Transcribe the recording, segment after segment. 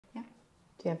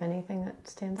Do you have anything that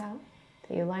stands out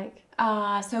that you like?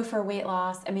 So for weight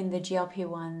loss, I mean, the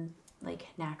GLP-1 like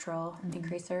natural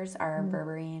increasers are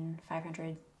berberine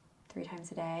 500 3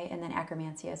 times a day, and then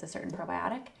Akkermansia is a certain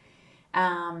probiotic.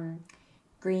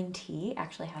 Green tea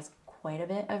actually has quite a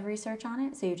bit of research on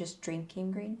it. So you just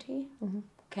drinking green tea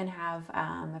can have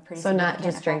a pretty So not significant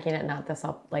just effect. drinking it, not the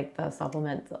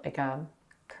supplement, like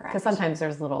Correct. because sometimes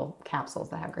there's little capsules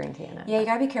that have green tea in it. Yeah, you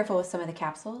gotta be careful with some of the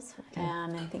capsules,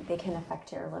 and I think they can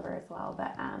affect your liver as well.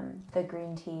 But the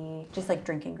green tea, just like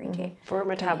drinking green tea, For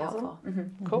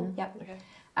metabolism. Cool. Yep. Okay.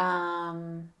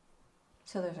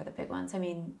 So those are the big ones. I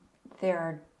mean, there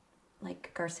are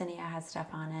like Garcinia has stuff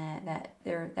on it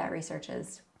that research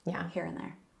is here and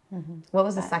there. What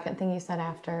was the second thing you said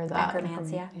after the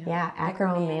Akkermansia? Yeah,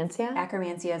 Akkermansia.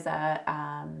 Akkermansia is a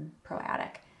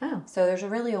probiotic. Oh. So there's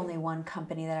really only one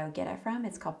company that I would get it from.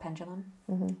 It's called Pendulum.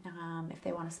 If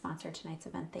they want to sponsor tonight's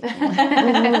event, they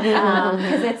can.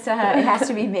 Because it has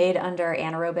to be made under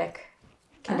anaerobic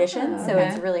conditions, so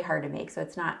it's really hard to make. So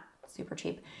it's not super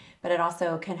cheap, but it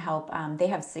also can help. They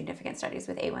have significant studies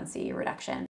with A1C reduction.